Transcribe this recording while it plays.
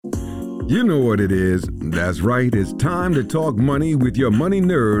You know what it is. That's right. It's time to talk money with your money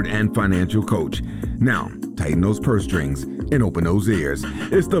nerd and financial coach. Now, tighten those purse strings and open those ears.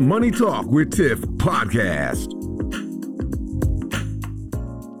 It's the Money Talk with Tiff podcast.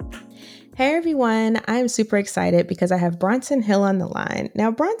 Hey everyone, I'm super excited because I have Bronson Hill on the line.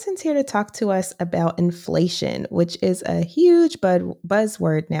 Now, Bronson's here to talk to us about inflation, which is a huge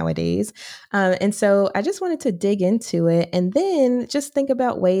buzzword nowadays. And so I just wanted to dig into it and then just think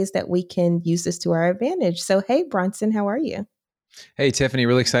about ways that we can use this to our advantage. So, hey, Bronson, how are you? Hey, Tiffany,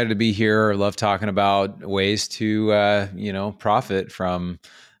 really excited to be here. I love talking about ways to, profit from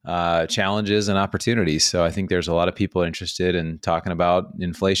challenges and opportunities. So I think there's a lot of people interested in talking about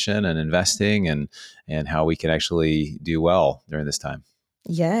inflation and investing and how we can actually do well during this time.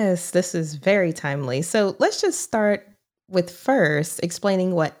 Yes, this is very timely. So let's just start with first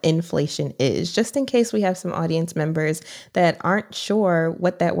explaining what inflation is, just in case we have some audience members that aren't sure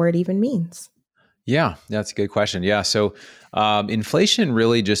what that word even means. Yeah, that's a good question. Yeah. So inflation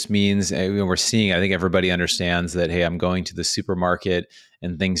really just means we're seeing, I think everybody understands that, hey, I'm going to the supermarket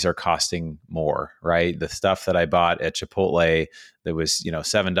and things are costing more, right? The stuff that I bought at Chipotle that was,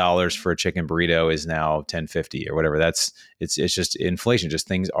 $7 for a chicken burrito is now $10.50 or whatever. It's just inflation, just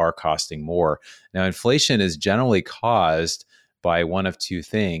things are costing more. Now, inflation is generally caused by one of two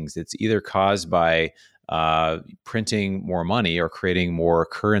things. It's either caused by printing more money or creating more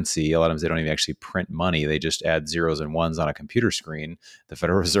currency. A lot of times they don't even actually print money. They just add zeros and ones on a computer screen, the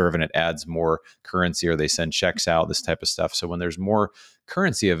Federal Reserve, and it adds more currency, or they send checks out, this type of stuff. So when there's more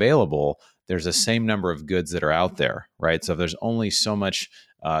currency available, there's the same number of goods that are out there, right? So if there's only so much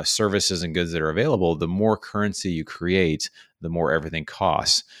services and goods that are available, the more currency you create, the more everything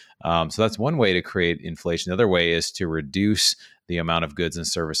costs. So that's one way to create inflation. The other way is to reduce the amount of goods and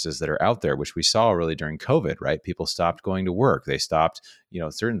services that are out there, which we saw really during COVID, right? People stopped going to work. They stopped,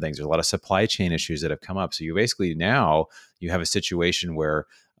 certain things. There's a lot of supply chain issues that have come up. So you basically now you have a situation where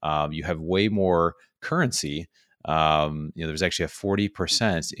you have way more currency. There's actually a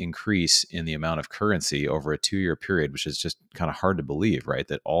 40% increase in the amount of currency over a 2-year period, which is just kind of hard to believe, right?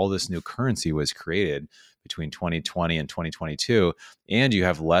 That all this new currency was created between 2020 and 2022, and you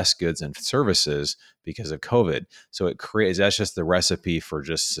have less goods and services because of COVID. So that's just the recipe for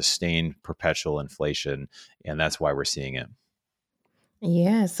just sustained perpetual inflation, and that's why we're seeing it.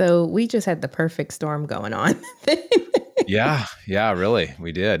 Yeah, so we just had the perfect storm going on. Yeah, really,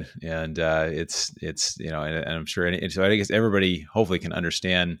 we did, and it's and I'm sure, and so I guess everybody hopefully can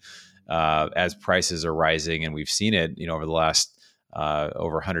understand as prices are rising, and we've seen it, over the last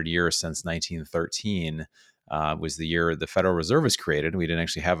over 100 years since 1913 was the year the Federal Reserve was created. We didn't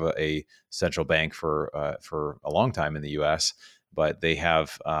actually have a central bank for a long time in the U.S., but they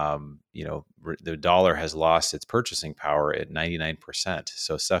have, the dollar has lost its purchasing power at 99%.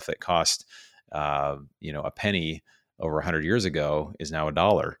 So stuff that cost, a penny over 100 years ago is now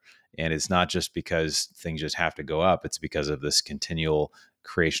 $1. And it's not just because things just have to go up. It's because of this continual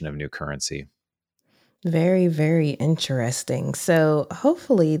creation of new currency. Very, very interesting. So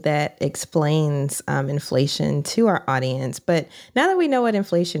hopefully that explains inflation to our audience. But now that we know what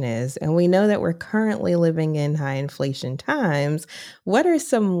inflation is, and we know that we're currently living in high inflation times, what are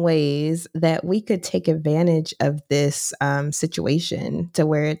some ways that we could take advantage of this situation to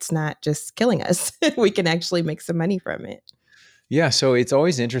where it's not just killing us? We can actually make some money from it. Yeah, so it's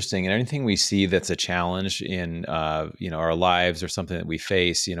always interesting, and anything we see that's a challenge in our lives or something that we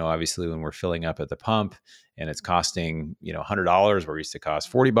face. Obviously, when we're filling up at the pump and it's costing $100 where it used to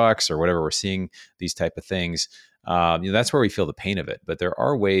cost $40 or whatever, we're seeing these type of things. That's where we feel the pain of it. But there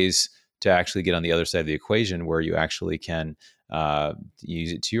are ways to actually get on the other side of the equation where you actually can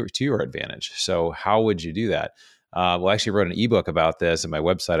use it to your advantage. So how would you do that? Well, I actually wrote an ebook about this on my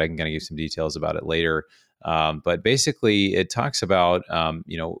website. I can kind of give some details about it later. But basically, it talks about,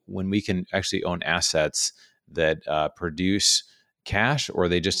 when we can actually own assets that produce cash, or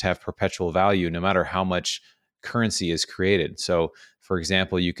they just have perpetual value no matter how much currency is created. So, for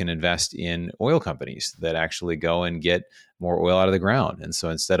example, you can invest in oil companies that actually go and get more oil out of the ground. And so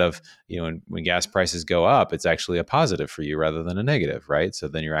instead of, when gas prices go up, it's actually a positive for you rather than a negative, right? So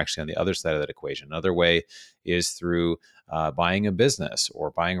then you're actually on the other side of that equation. Another way is through buying a business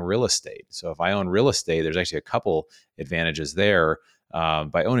or buying real estate. So if I own real estate, there's actually a couple advantages there.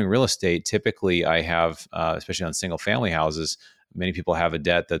 By owning real estate, typically I have, especially on single family houses, many people have a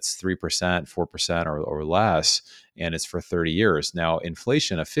debt that's 3%, 4% or less, and it's for 30 years. Now,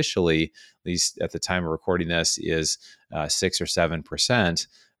 inflation officially, at least at the time of recording this, is 6 or 7%.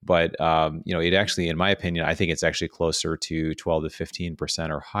 But it actually, in my opinion, I think it's actually closer to 12 to 15%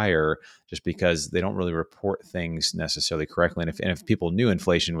 or higher, just because they don't really report things necessarily correctly. And if people knew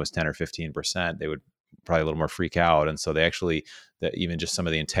inflation was 10 or 15%, they would probably a little more freak out. And so they actually, that even just some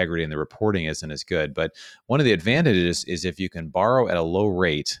of the integrity in the reporting isn't as good. But one of the advantages is if you can borrow at a low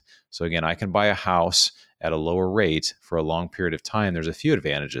rate. So again, I can buy a house at a lower rate for a long period of time. There's a few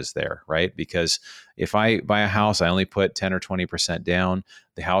advantages there, right? Because if I buy a house, I only put 10 or 20% down.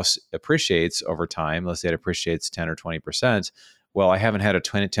 The house appreciates over time. Let's say it appreciates 10 or 20%. Well, I haven't had a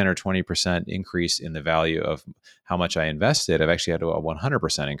 10 or 20% increase in the value of how much I invested. I've actually had a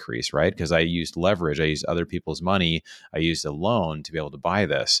 100% increase, right? Because I used leverage, I used other people's money, I used a loan to be able to buy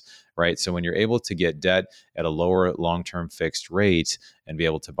this, right? So when you're able to get debt at a lower long-term fixed rate and be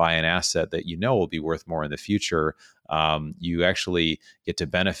able to buy an asset that you know will be worth more in the future, you actually get to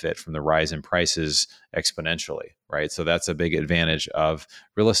benefit from the rise in prices exponentially, right? So that's a big advantage of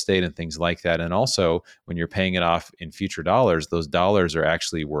real estate and things like that. And also, when you're paying it off in future dollars, those dollars are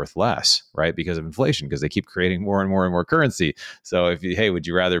actually worth less, right? Because of inflation, because they keep creating more and more and more currency. So if you, hey, would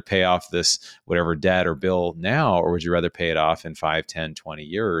you rather pay off this whatever debt or bill now, or would you rather pay it off in 5, 10, 20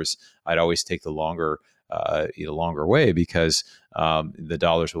 years? I'd always take the longer way, because the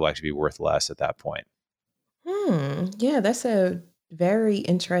dollars will actually be worth less at that point. Yeah, that's a very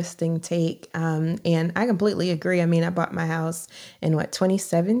interesting take. And I completely agree. I mean, I bought my house in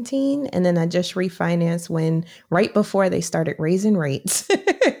 2017, and then I just refinanced right before they started raising rates.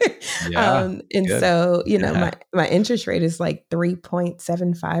 Yeah, And good. so, Yeah, my interest rate is like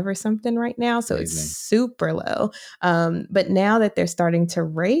 3.75 or something right now. So it's amazing. super low. But now that they're starting to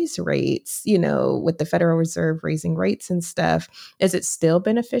raise rates, with the Federal Reserve raising rates and stuff, is it still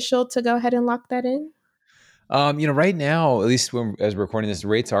beneficial to go ahead and lock that in? Right now, at least as we're recording this,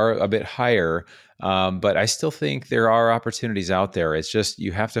 rates are a bit higher, but I still think there are opportunities out there. It's just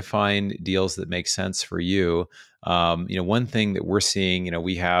you have to find deals that make sense for you. One thing that we're seeing,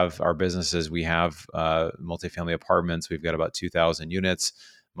 we have our businesses, we have multifamily apartments. We've got about 2,000 units,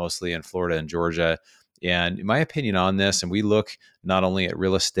 mostly in Florida and Georgia. And in my opinion on this, and we look not only at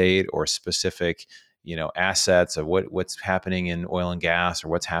real estate or specific assets of what's happening in oil and gas or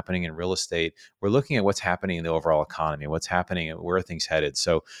what's happening in real estate. We're looking at what's happening in the overall economy, what's happening, and where are things headed.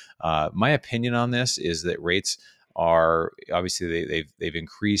 So my opinion on this is that rates are obviously they've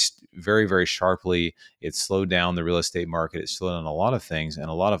increased very, very sharply. It's slowed down the real estate market. It's slowed down a lot of things, and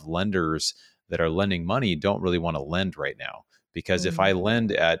a lot of lenders that are lending money don't really want to lend right now. Because if I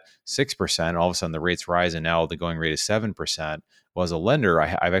lend at 6%, all of a sudden the rates rise and now the going rate is 7%. Well, as a lender,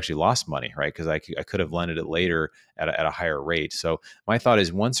 I've actually lost money, right? Because I could have lended it later at a higher rate. So my thought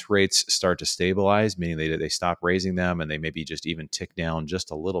is, once rates start to stabilize, meaning they stop raising them and they maybe just even tick down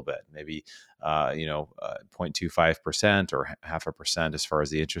just a little bit, maybe 0.25% or 0.5% as far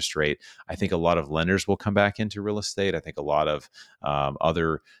as the interest rate, I think a lot of lenders will come back into real estate. I think a lot of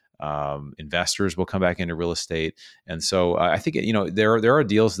other investors will come back into real estate. And so I think, there are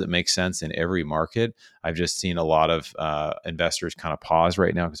deals that make sense in every market. I've just seen a lot of investors kind of pause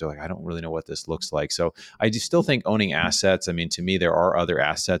right now because they're like, I don't really know what this looks like. So I do still think owning assets, I mean, to me, there are other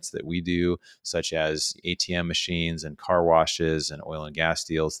assets that we do, such as ATM machines and car washes and oil and gas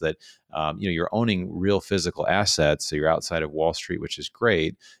deals that, you're owning real physical assets. So you're outside of Wall Street, which is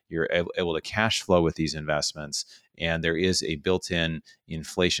great. You're able to cash flow with these investments. And there is a built-in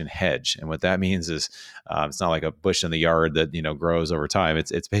inflation hedge, and what that means is it's not like a bush in the yard that grows over time.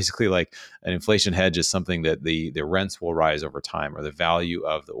 It's basically like an inflation hedge is something that the rents will rise over time, or the value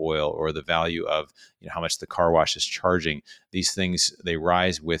of the oil, or the value of how much the car wash is charging. These things, they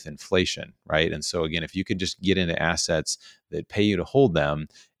rise with inflation, right? And so again, if you could just get into assets that pay you to hold them,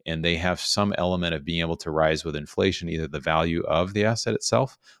 and they have some element of being able to rise with inflation, either the value of the asset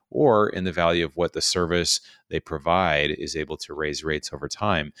itself or in the value of what the service they provide is able to raise rates over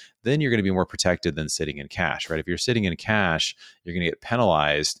time, then you're going to be more protected than sitting in cash, right? If you're sitting in cash, you're going to get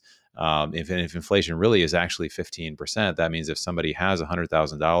penalized. If inflation really is actually 15%, that means if somebody has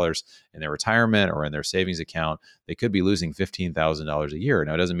 $100,000 in their retirement or in their savings account, they could be losing $15,000 a year.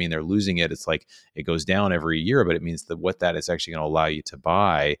 Now, it doesn't mean they're losing it. It's like it goes down every year, but it means that what that is actually going to allow you to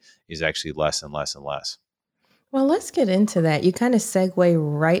buy is actually less and less and less. Well, let's get into that. You kind of segue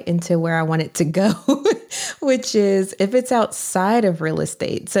right into where I wanted to go, which is if it's outside of real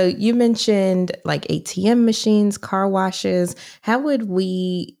estate. So you mentioned like ATM machines, car washes. How would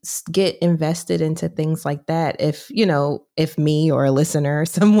we get invested into things like that? If me or a listener,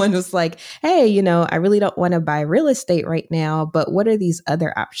 someone was like, hey, I really don't want to buy real estate right now, but what are these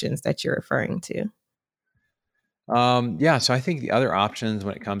other options that you're referring to? Yeah. So I think the other options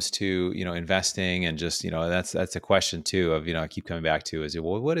when it comes to, investing and just, that's a question too of, I keep coming back to is,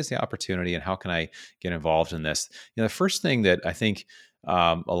 well, what is the opportunity and how can I get involved in this? The first thing that I think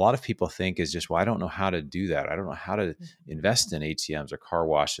a lot of people think is just, well, I don't know how to do that. I don't know how to invest in ATMs or car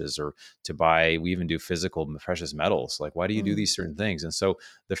washes or to buy, we even do physical precious metals. Like, why do you do Mm, these certain things? And so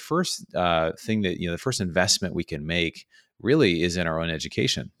the first thing that, the first investment we can make really is in our own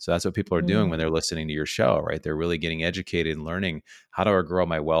education. So that's what people are doing when mm, they're listening to your show, right? They're really getting educated and learning how do I grow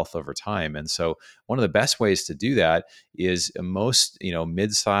my wealth over time. And so one of the best ways to do that is most,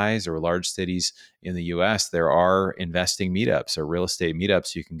 mid-size or large cities in the US, there are investing meetups or real estate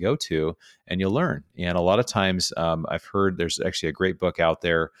meetups you can go to and you'll learn. And a lot of times I've heard there's actually a great book out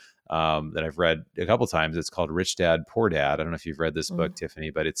there that I've read a couple times. It's called Rich Dad Poor Dad. I don't know if you've read this mm. book, Tiffany,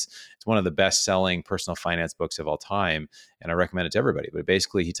 but it's one of the best selling personal finance books of all time, and I recommend it to everybody. But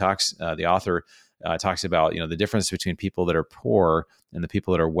basically, the author talks about the difference between people that are poor and the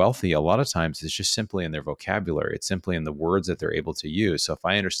people that are wealthy. A lot of times, it's just simply in their vocabulary. It's simply in the words that they're able to use. So if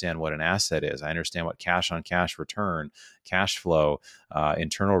I understand what an asset is, I understand what cash on cash return, cash flow,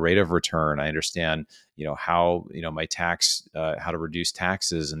 internal rate of return. I understand how my tax, how to reduce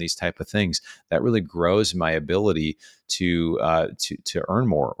taxes and these type of things. That really grows my ability to earn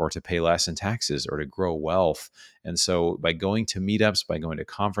more or to pay less in taxes or to grow wealth. And so by going to meetups, by going to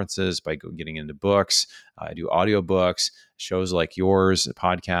conferences, by getting into books, I do audiobooks, shows like yours,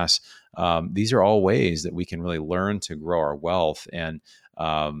 podcasts. These are all ways that we can really learn to grow our wealth. And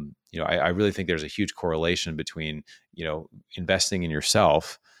I really think there's a huge correlation between investing in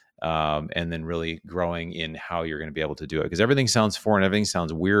yourself and then really growing in how you're going to be able to do it. Because everything sounds foreign, everything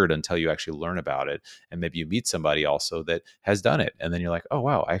sounds weird until you actually learn about it. And maybe you meet somebody also that has done it. And then you're like, oh,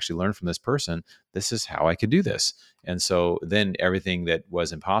 wow, I actually learned from this person. This is how I could do this. And so then everything that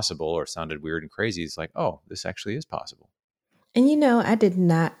was impossible or sounded weird and crazy is like, oh, this actually is possible. And I did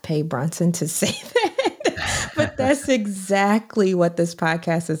not pay Bronson to say that, but that's exactly what this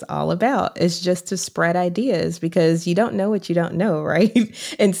podcast is all about. It's just to spread ideas because you don't know what you don't know,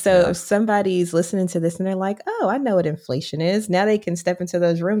 right? And so Yeah. if somebody's listening to this and they're like, oh, I know what inflation is, now they can step into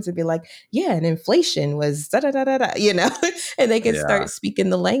those rooms and be like, yeah, and inflation was da da da da da, and they can Yeah. start speaking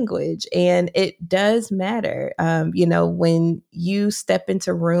the language. And it does matter, when you step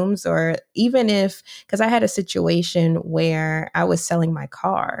into rooms or even if, because I had a situation where I was selling my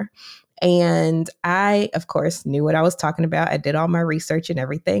car. And I, of course, knew what I was talking about. I did all my research and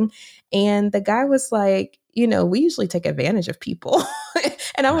everything. And the guy was like, we usually take advantage of people.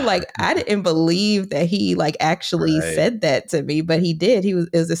 And I was like, I didn't believe that he like actually Right. said that to me, but he did. It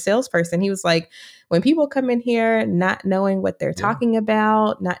was a salesperson. He was like, when people come in here not knowing what they're Yeah. talking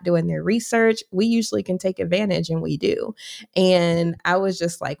about, not doing their research, we usually can take advantage and we do. And I was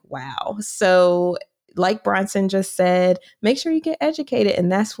just like, wow. So like Bronson just said, make sure you get educated. And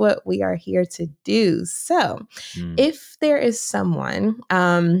that's what we are here to do. So Mm. if there is someone,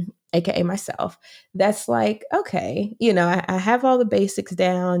 AKA myself, that's like, okay, I have all the basics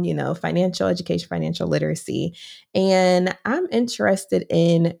down, financial education, financial literacy, and I'm interested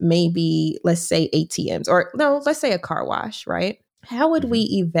in maybe, let's say ATMs or no, let's say a car wash, right? How would we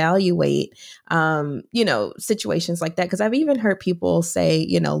Mhm. evaluate, situations like that? Because I've even heard people say,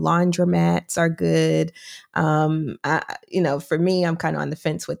 laundromats are good. For me, I'm kind of on the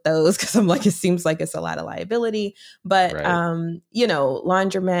fence with those because I'm like, it seems like it's a lot of liability. But, Right.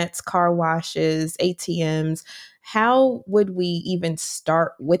 laundromats, car washes, ATMs, how would we even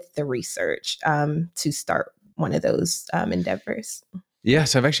start with the research to start one of those endeavors? Yeah,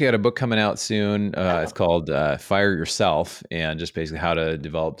 so I've actually got a book coming out soon. It's Oh. called Fire Yourself, and just basically how to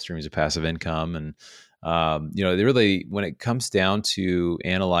develop streams of passive income. And they really, when it comes down to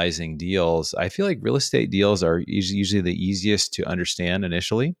analyzing deals, I feel like real estate deals are usually the easiest to understand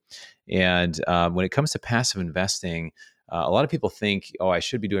initially. And when it comes to passive investing, a lot of people think, oh, I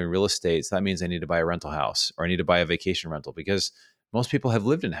should be doing real estate, so that means I need to buy a rental house or I need to buy a vacation rental because most people have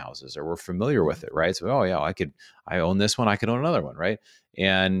lived in houses or we're familiar with it, right? So, oh yeah, I own this one, I could own another one, right?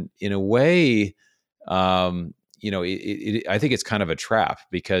 And in a way, I think it's kind of a trap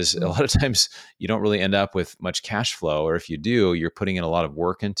because a Mm, lot of times you don't really end up with much cash flow, or if you do, you're putting in a lot of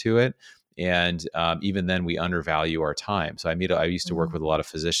work into it. And even then, we undervalue our time. So I used to work mm, with a lot of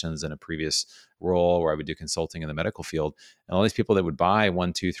physicians in a previous role where I would do consulting in the medical field, and all these people that would buy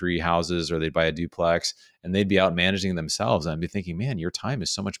one, two, three houses, or they'd buy a duplex, and they'd be out managing themselves. And I'd be thinking, man, your time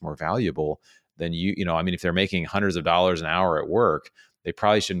is so much more valuable than if they're making hundreds of dollars an hour at work, they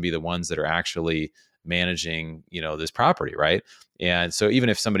probably shouldn't be the ones that are actually managing, this property, right? And so even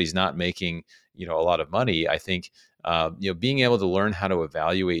if somebody's not making, a lot of money, I think, being able to learn how to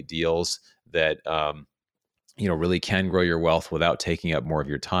evaluate deals that really can grow your wealth without taking up more of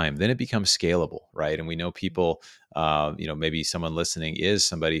your time, then it becomes scalable, right? And we know people, maybe someone listening is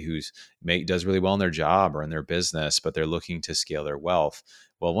somebody who's does really well in their job or in their business, but they're looking to scale their wealth.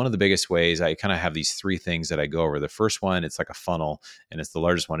 Well, one of the biggest ways, I kind of have these three things that I go over. The first one, it's like a funnel, and it's the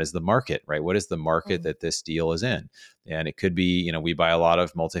largest one, is the market, right? What is the market that this deal is in? And it could be, we buy a lot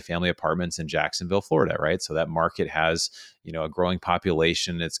of multifamily apartments in Jacksonville, Florida, right? So that market has, a growing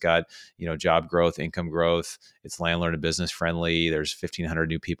population. It's got, job growth, income growth. It's landlord and business friendly. There's 1,500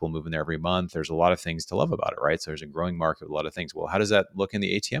 new people moving there every month. There's a lot of things to love about it, right? So there's a growing market with a lot of things. Well, how does that look in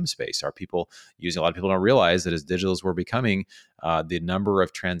the ATM space? Are people using? A lot of people don't realize that as digital as we're becoming, the number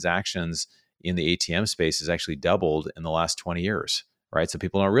of transactions in the ATM space has actually doubled in the last 20 years, right? So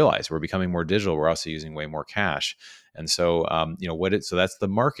people don't realize we're becoming more digital. We're also using way more cash. And so, so that's the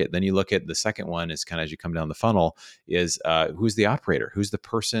market. Then you look at the second one is kind of as you come down the funnel is who's the operator? Who's the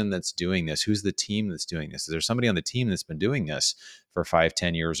person that's doing this? Who's the team that's doing this? Is there somebody on the team that's been doing this for 5,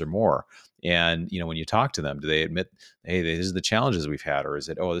 10 years or more? And, when you talk to them, do they admit, hey, these are the challenges we've had? Or is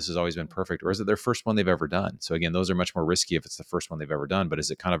it, oh, this has always been perfect? Or is it their first one they've ever done? So again, those are much more risky if it's the first one they've ever done. But is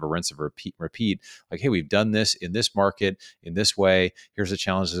it kind of a rinse and repeat? Like, hey, we've done this in this market in this way. Here's the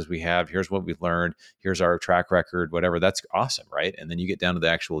challenges we have. Here's what we've learned. Here's our track record, whatever. That's awesome, right? And then you get down to the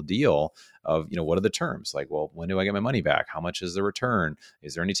actual deal of, what are the terms? Like, well, when do I get my money back? How much is the return?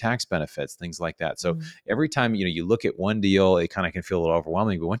 Is there any tax benefits? Things like that. So every time, you look at one deal, it kind of can feel a little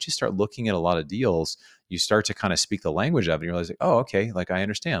overwhelming. But once you start looking at a lot of deals, you start to kind of speak the language of it. And you realize, like, oh, okay, like I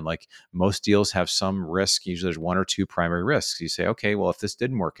understand. Like most deals have some risk. Usually there's one or two primary risks. You say, okay, well, if this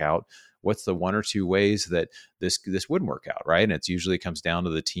didn't work out, what's the one or two ways that this wouldn't work out, right? And it's usually comes down to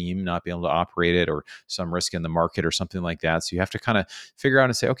the team not being able to operate it, or some risk in the market or something like that. So you have to kind of figure out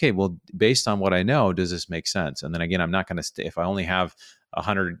and say, okay, well, based on what I know, does this make sense? And then again, I'm not going to stay if I only have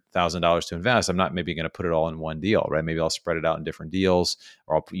 $100,000 to invest. I'm not maybe going to put it all in one deal, right? Maybe I'll spread it out in different deals,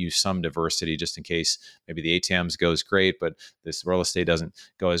 or I'll use some diversity just in case maybe the ATMs goes great, but this real estate doesn't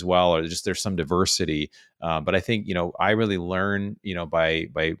go as well, or just there's some diversity. But I think, I really learn, by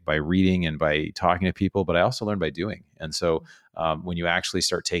reading and by talking to people, but I also learn by doing. And so when you actually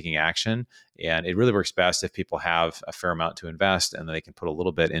start taking action, and it really works best if people have a fair amount to invest and then they can put a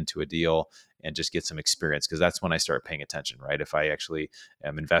little bit into a deal and just get some experience, because that's when I start paying attention, right? If I actually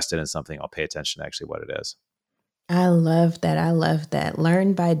am invested in something, I'll pay attention to actually what it is. I love that. I love that.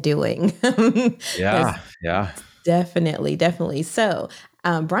 Learn by doing. That's Yeah. definitely, definitely. So,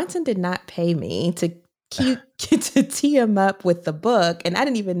 Bronson did not pay me to to tee him up with the book, and I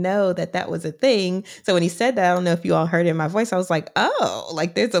didn't even know that that was a thing. So when he said that, I don't know if you all heard it in my voice. I was like, "Oh,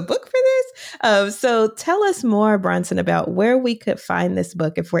 like there's a book for this." So tell us more, Bronson, about where we could find this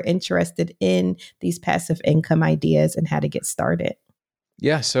book if we're interested in these passive income ideas and how to get started.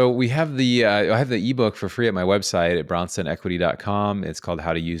 Yeah, so we have I have the ebook for free at my website at bronsonequity.com. It's called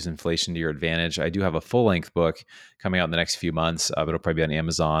How to Use Inflation to Your Advantage. I do have a full-length book coming out in the next few months, but it'll probably be on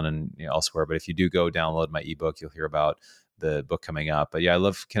Amazon and elsewhere. But if you do go download my ebook, you'll hear about the book coming up. But yeah, I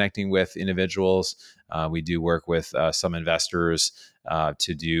love connecting with individuals. We do work with some investors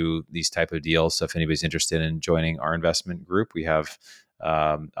to do these type of deals. So if anybody's interested in joining our investment group, we have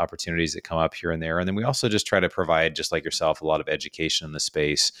opportunities that come up here and there. And then we also just try to provide, just like yourself, a lot of education in the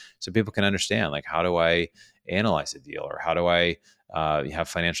space so people can understand, like, how do I analyze a deal, or how do I have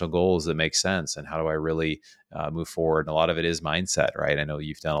financial goals that make sense, and how do I really move forward? And a lot of it is mindset, right? I know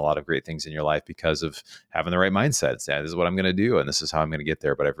you've done a lot of great things in your life because of having the right mindset. Say, this is what I'm going to do, and this is how I'm going to get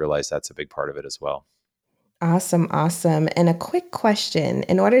there. But I've realized that's a big part of it as well. Awesome, awesome. And a quick question.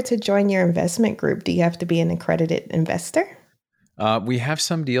 In order to join your investment group, do you have to be an accredited investor? We have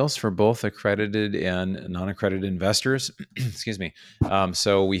some deals for both accredited and non-accredited investors. Excuse me.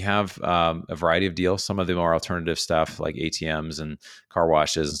 So we have a variety of deals. Some of them are alternative stuff like ATMs and car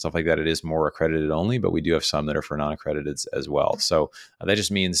washes and stuff like that. It is more accredited only, but we do have some that are for non-accredited as well. So that just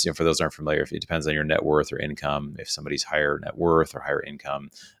means, for those who aren't familiar, if it depends on your net worth or income. If somebody's higher net worth or higher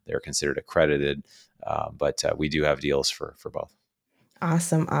income, they're considered accredited. But we do have deals for both.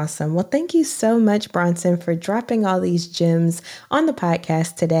 Awesome, awesome. Well, thank you so much, Bronson, for dropping all these gems on the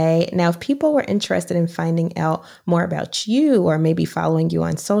podcast today. Now, if people were interested in finding out more about you, or maybe following you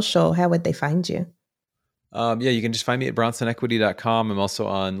on social, how would they find you? You can just find me at bronsonequity.com. I'm also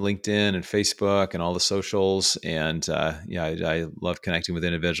on LinkedIn and Facebook and all the socials. And I love connecting with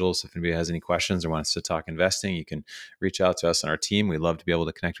individuals. If anybody has any questions or wants to talk investing, you can reach out to us on our team. We'd love to be able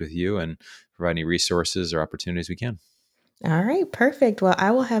to connect with you and provide any resources or opportunities we can. All right, perfect. Well, I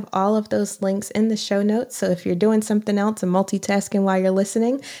will have all of those links in the show notes. So if you're doing something else and multitasking while you're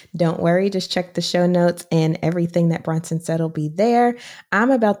listening, don't worry. Just check the show notes and everything that Bronson said will be there. I'm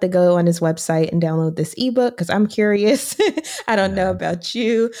about to go on his website and download this ebook because I'm curious. I don't know about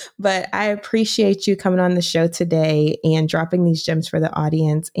you, but I appreciate you coming on the show today and dropping these gems for the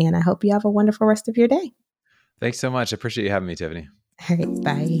audience. And I hope you have a wonderful rest of your day. Thanks so much. I appreciate you having me, Tiffany. All right,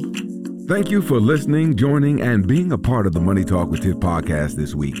 bye. Thank you for listening, joining, and being a part of the Money Talk with Tiff podcast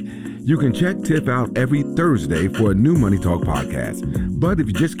this week. You can check Tiff out every Thursday for a new Money Talk podcast. But if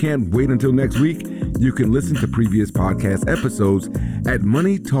you just can't wait until next week, you can listen to previous podcast episodes at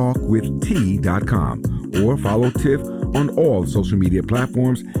moneytalkwitht.com or follow Tiff on all social media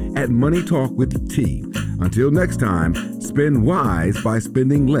platforms at Money Talk with T. Until next time, spend wise by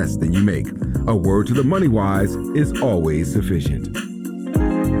spending less than you make. A word to the money wise is always sufficient.